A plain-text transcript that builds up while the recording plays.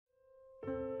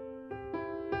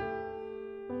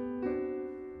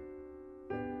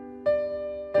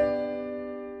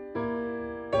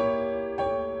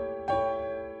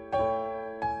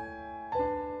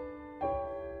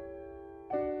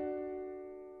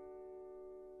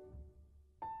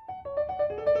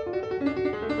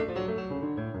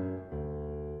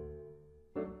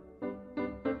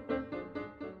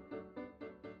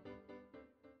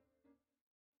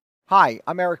Hi,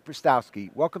 I'm Eric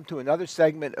Prystowsky. Welcome to another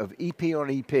segment of EP on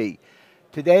EP.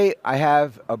 Today, I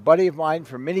have a buddy of mine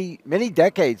for many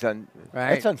decades. That's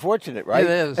Right. unfortunate, It right?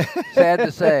 is. Sad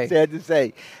to say. Sad to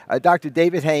say. Dr.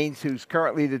 David Haines, who's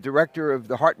currently the director of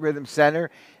the Heart Rhythm Center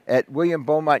at William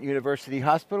Beaumont University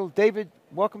Hospital. David,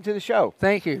 welcome to the show.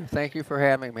 Thank you. Thank you for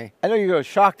having me. I know you're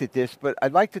shocked at this, but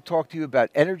I'd like to talk to you about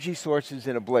energy sources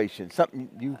and ablation. Something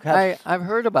you have. I've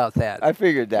heard about that. I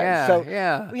figured that. Yeah, So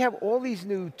yeah. we have all these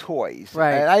new toys.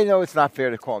 Right. And I know it's not fair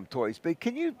to call them toys, but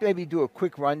can you maybe do a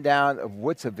quick rundown of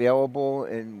what's available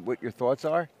and what your thoughts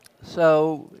are?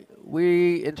 So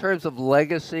in terms of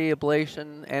legacy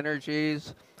ablation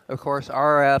energies, of course,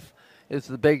 RF is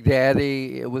the big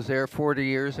daddy. It was there 40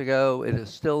 years ago. It is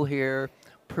still here,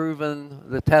 proven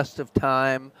the test of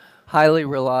time, highly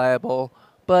reliable,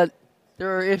 but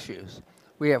there are issues.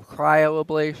 We have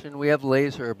cryoablation, we have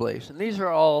laser ablation. These are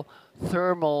all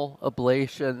thermal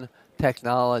ablation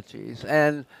technologies,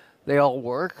 and they all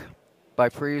work by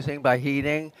freezing, by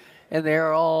heating, and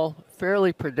they're all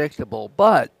fairly predictable.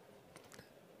 But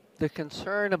the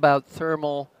concern about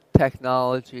thermal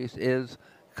technologies is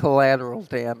collateral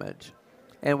damage.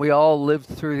 And we all lived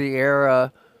through the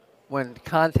era when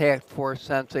contact force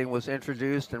sensing was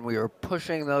introduced and we were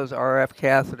pushing those RF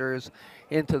catheters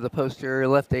into the posterior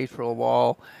left atrial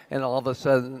wall, and all of a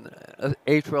sudden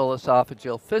atrial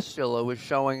esophageal fistula was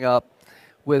showing up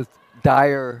with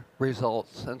dire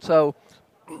results. And so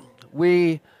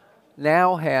we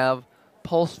now have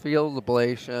pulse field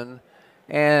ablation,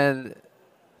 and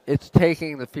it's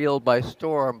taking the field by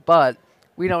storm, but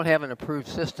we don't have an approved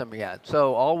system yet.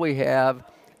 So all we have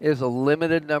is a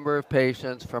limited number of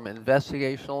patients from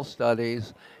investigational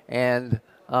studies, and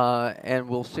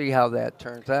we'll see how that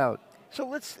turns out.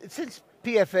 So since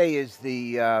PFA is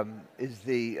the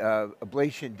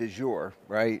ablation du jour,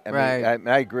 right?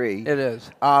 I agree. It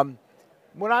is.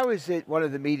 When I was at one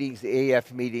of the meetings, the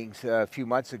AF meetings a few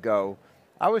months ago,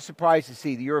 I was surprised to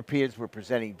see the Europeans were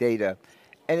presenting data,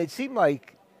 and it seemed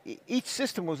like each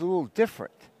system was a little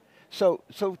different. So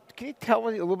can you tell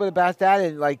me a little bit about that?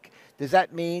 And does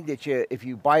that mean that if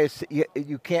you buy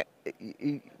you can't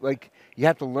you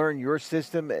have to learn your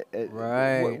system?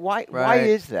 Right. Why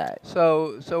is that?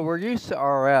 So we're used to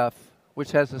RF,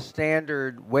 which has a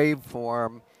standard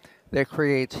waveform that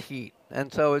creates heat,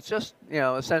 and so it's just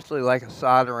essentially like a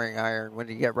soldering iron when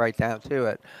you get right down to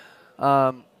it.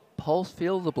 Pulse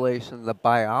field ablation, the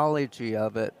biology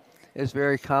of it is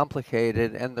very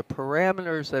complicated, and the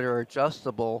parameters that are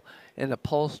adjustable in a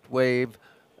pulsed wave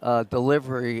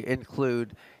delivery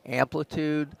include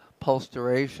amplitude, pulse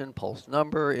duration, pulse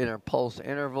number, pulse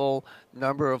interval,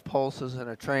 number of pulses in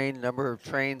a train, number of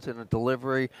trains in a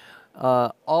delivery.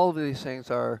 All of these things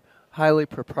are highly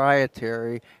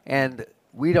proprietary, and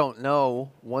we don't know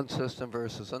one system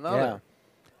versus another.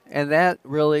 Yeah. And that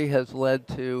really has led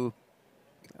to,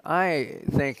 I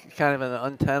think, kind of an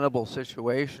untenable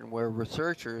situation where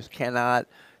researchers cannot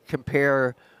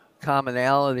compare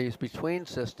commonalities between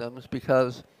systems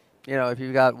because, if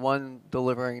you've got one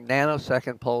delivering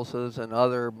nanosecond pulses and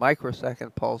other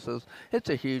microsecond pulses, it's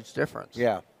a huge difference.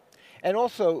 Yeah. And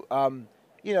also,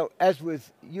 as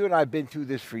with you and I have been through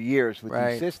this for years with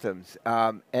these systems,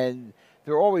 and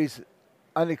there are always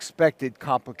unexpected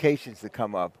complications that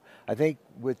come up. I think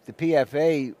with the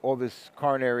PFA, all this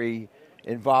coronary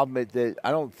involvement that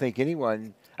I don't think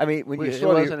anyone. I mean, when you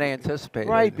saw it wasn't anticipated,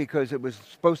 right? Because it was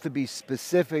supposed to be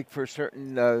specific for a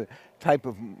certain type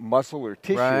of muscle or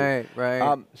tissue.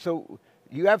 Right. So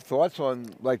you have thoughts on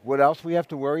what else we have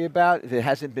to worry about that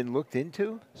hasn't been looked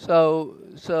into? So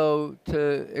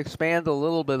to expand a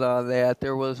little bit on that,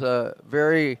 there was a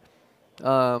very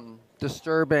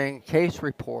disturbing case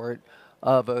report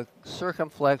of a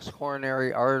circumflex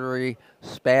coronary artery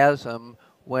spasm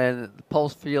when the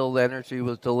pulse field energy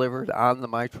was delivered on the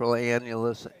mitral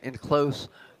annulus in close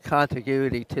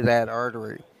contiguity to that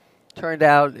artery. Turned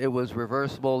out it was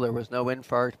reversible. There was no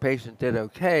infarct. Patient did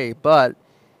okay, but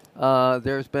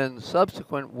there's been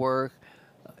subsequent work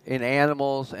in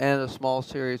animals and a small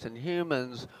series in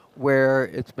humans where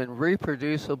it's been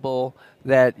reproducible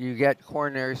that you get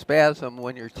coronary spasm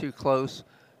when you're too close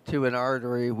to an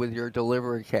artery with your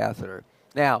delivery catheter.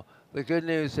 Now, the good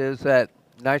news is that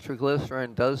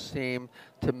nitroglycerin does seem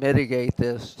to mitigate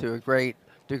this to a great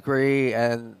degree,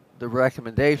 and the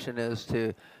recommendation is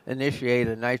to initiate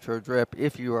a nitro drip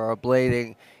if you are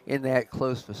ablating in that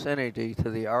close vicinity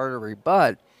to the artery.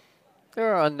 But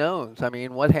there are unknowns. I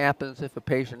mean, what happens if a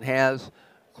patient has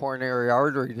coronary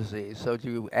artery disease? So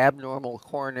do abnormal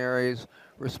coronaries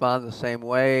respond the same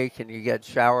way? Can you get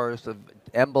showers of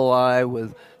emboli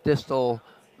with distal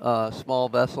small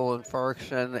vessel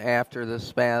infarction after the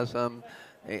spasm?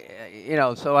 You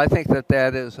know, so I think that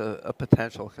that is a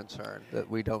potential concern that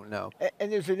we don't know.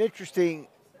 And there's an interesting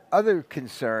other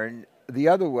concern the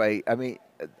other way. I mean,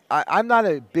 I'm not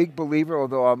a big believer,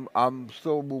 although I'm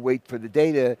still will wait for the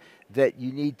data that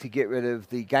you need to get rid of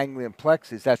the ganglion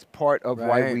plexus. That's part of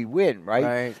why Right. we win, right?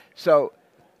 Right. So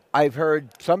I've heard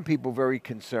some people very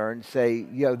concerned say,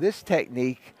 this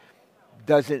technique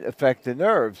doesn't affect the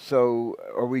nerves. So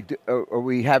are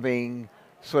we having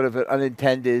sort of an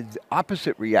unintended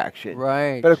opposite reaction?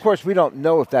 Right. But of course, we don't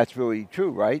know if that's really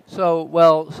true, right? So,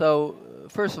 well, so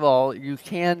first of all, you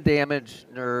can damage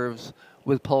nerves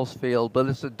with pulse field, but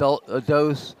it's a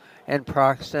dose and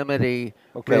proximity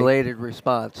Okay. related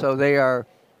response. So they are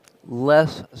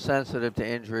less sensitive to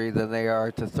injury than they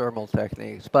are to thermal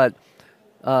techniques. But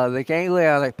the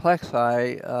ganglionic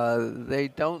plexi, they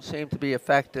don't seem to be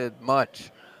affected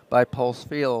much by pulse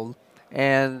field.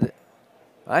 And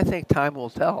I think time will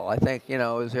tell. I think,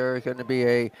 is there going to be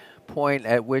a point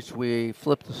at which we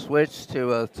flip the switch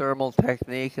to a thermal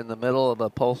technique in the middle of a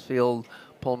pulse field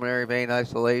pulmonary vein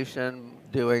isolation,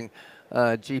 doing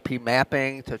GP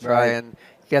mapping to try and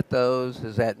get those?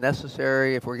 Is that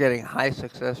necessary? If we're getting high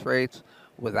success rates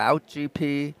without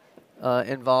GP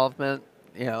involvement,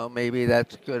 maybe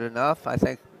that's good enough. I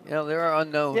think, there are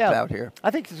unknowns out here.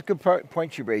 I think it's a good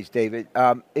point you raised, David.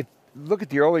 If look at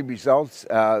the early results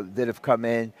that have come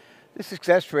in, the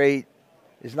success rate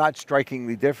is not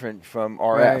strikingly different from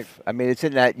RF. Right. I mean, it's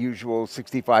in that usual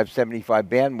 65, 75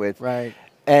 bandwidth. Right.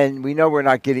 And we know we're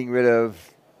not getting rid of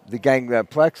the ganglion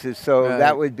plexus, so Right.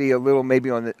 that would be a little maybe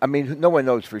on the, I mean, no one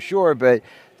knows for sure, but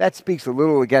that speaks a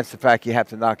little against the fact you have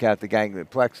to knock out the ganglion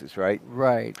plexus, right?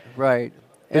 Right, right.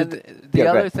 And the go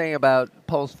other ahead. thing about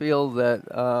pulse field that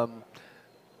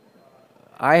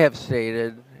I have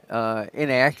stated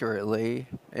inaccurately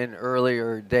in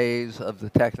earlier days of the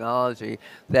technology,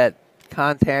 that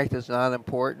contact is not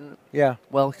important. Yeah.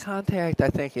 Well, contact, I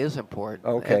think, is important.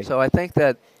 Okay. And so I think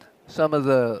that some of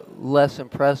the less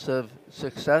impressive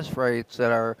success rates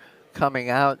that are coming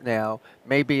out now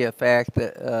may be a fact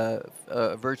that,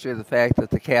 virtue of the fact that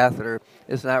the catheter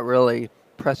is not really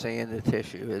pressing into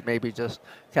tissue. It may be just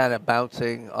kind of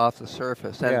bouncing off the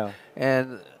surface.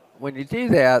 And when you do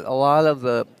that, a lot of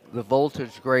the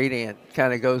voltage gradient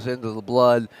kind of goes into the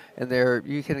blood, and there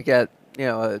you can get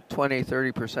a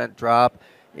 20-30% drop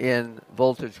in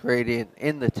voltage gradient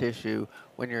in the tissue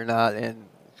when you're not in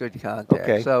good contact.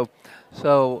 Okay. So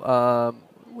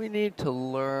we need to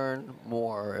learn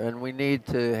more, and we need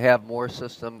to have more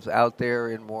systems out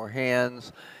there in more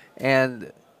hands.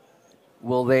 And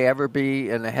will they ever be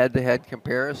in a head-to-head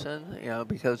comparison?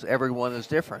 Because everyone is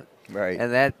different. Right.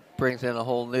 And that brings in a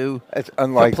whole new It's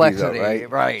unlikely, complexity. though, right?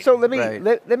 Right. So let me right.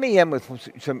 let me end with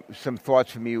some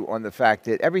thoughts from you on the fact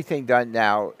that everything done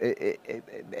now,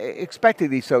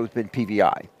 expectedly so, has been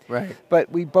PVI. Right.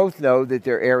 But we both know that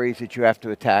there are areas that you have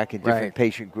to attack in different Right.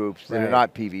 patient groups that are Right.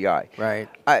 not PVI. Right.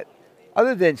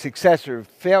 Other than success or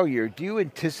failure, do you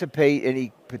anticipate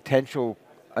any potential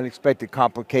unexpected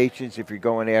complications if you're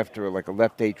going after like a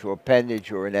left atrial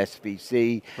appendage or an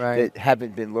SVC that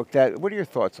haven't been looked at? What are your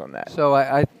thoughts on that? So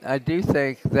I do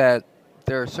think that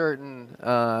there are certain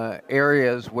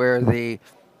areas where the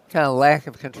kind of lack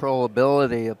of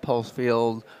controllability of pulse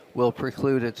field will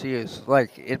preclude its use,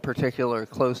 like in particular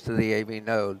close to the AV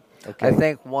node. Okay. I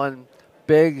think one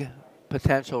big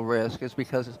potential risk is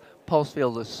because pulse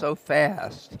field is so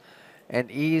fast and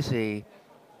easy,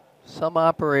 some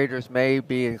operators may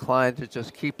be inclined to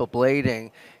just keep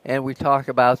ablating, and we talk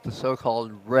about the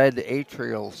so-called red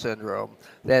atrial syndrome.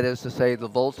 That is to say, the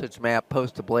voltage map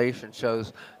post-ablation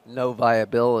shows no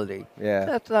viability. Yeah.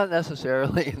 That's not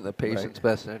necessarily in the patient's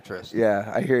best interest.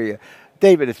 Yeah, I hear you.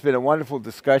 David, it's been a wonderful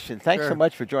discussion. Thanks so Sure.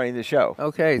 much for joining the show.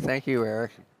 Okay, thank you,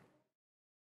 Eric.